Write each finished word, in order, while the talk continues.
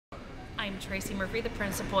I'm Tracy Murphy, the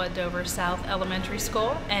principal at Dover South Elementary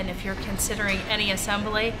School, and if you're considering any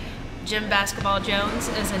assembly, Jim Basketball Jones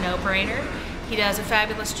is a no-brainer. He does a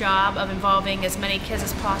fabulous job of involving as many kids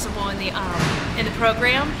as possible in the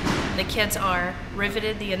program. The kids are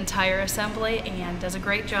riveted the entire assembly and does a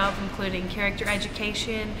great job including character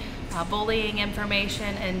education, bullying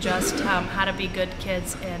information, and just how to be good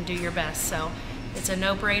kids and do your best. So it's a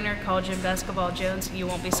no-brainer. Call Jim Basketball Jones. You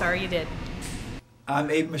won't be sorry you did. I'm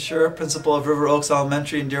Abe Mashur, principal of River Oaks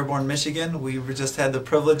Elementary in Dearborn, Michigan. We just had the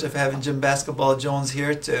privilege of having Jim Basketball Jones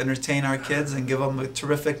here to entertain our kids and give them a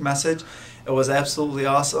terrific message. It was absolutely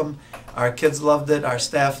awesome. Our kids loved it, our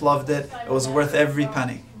staff loved it. It was worth every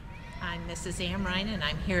penny. I'm Mrs. Ann Ryan, and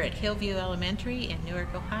I'm here at Hillview Elementary in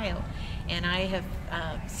Newark, Ohio. And I have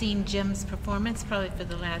seen Jim's performance probably for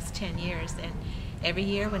the last 10 years. And every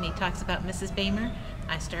year when he talks about Mrs. Bamer,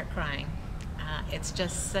 I start crying. It's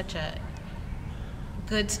just such a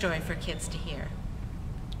good story for kids to hear.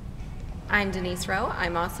 I'm Denise Rowe.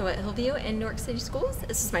 I'm also at Hillview in Newark City Schools.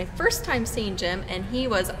 This is my first time seeing Jim, and he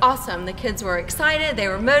was awesome. The kids were excited, they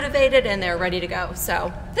were motivated, and they were ready to go.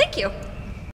 So, thank you.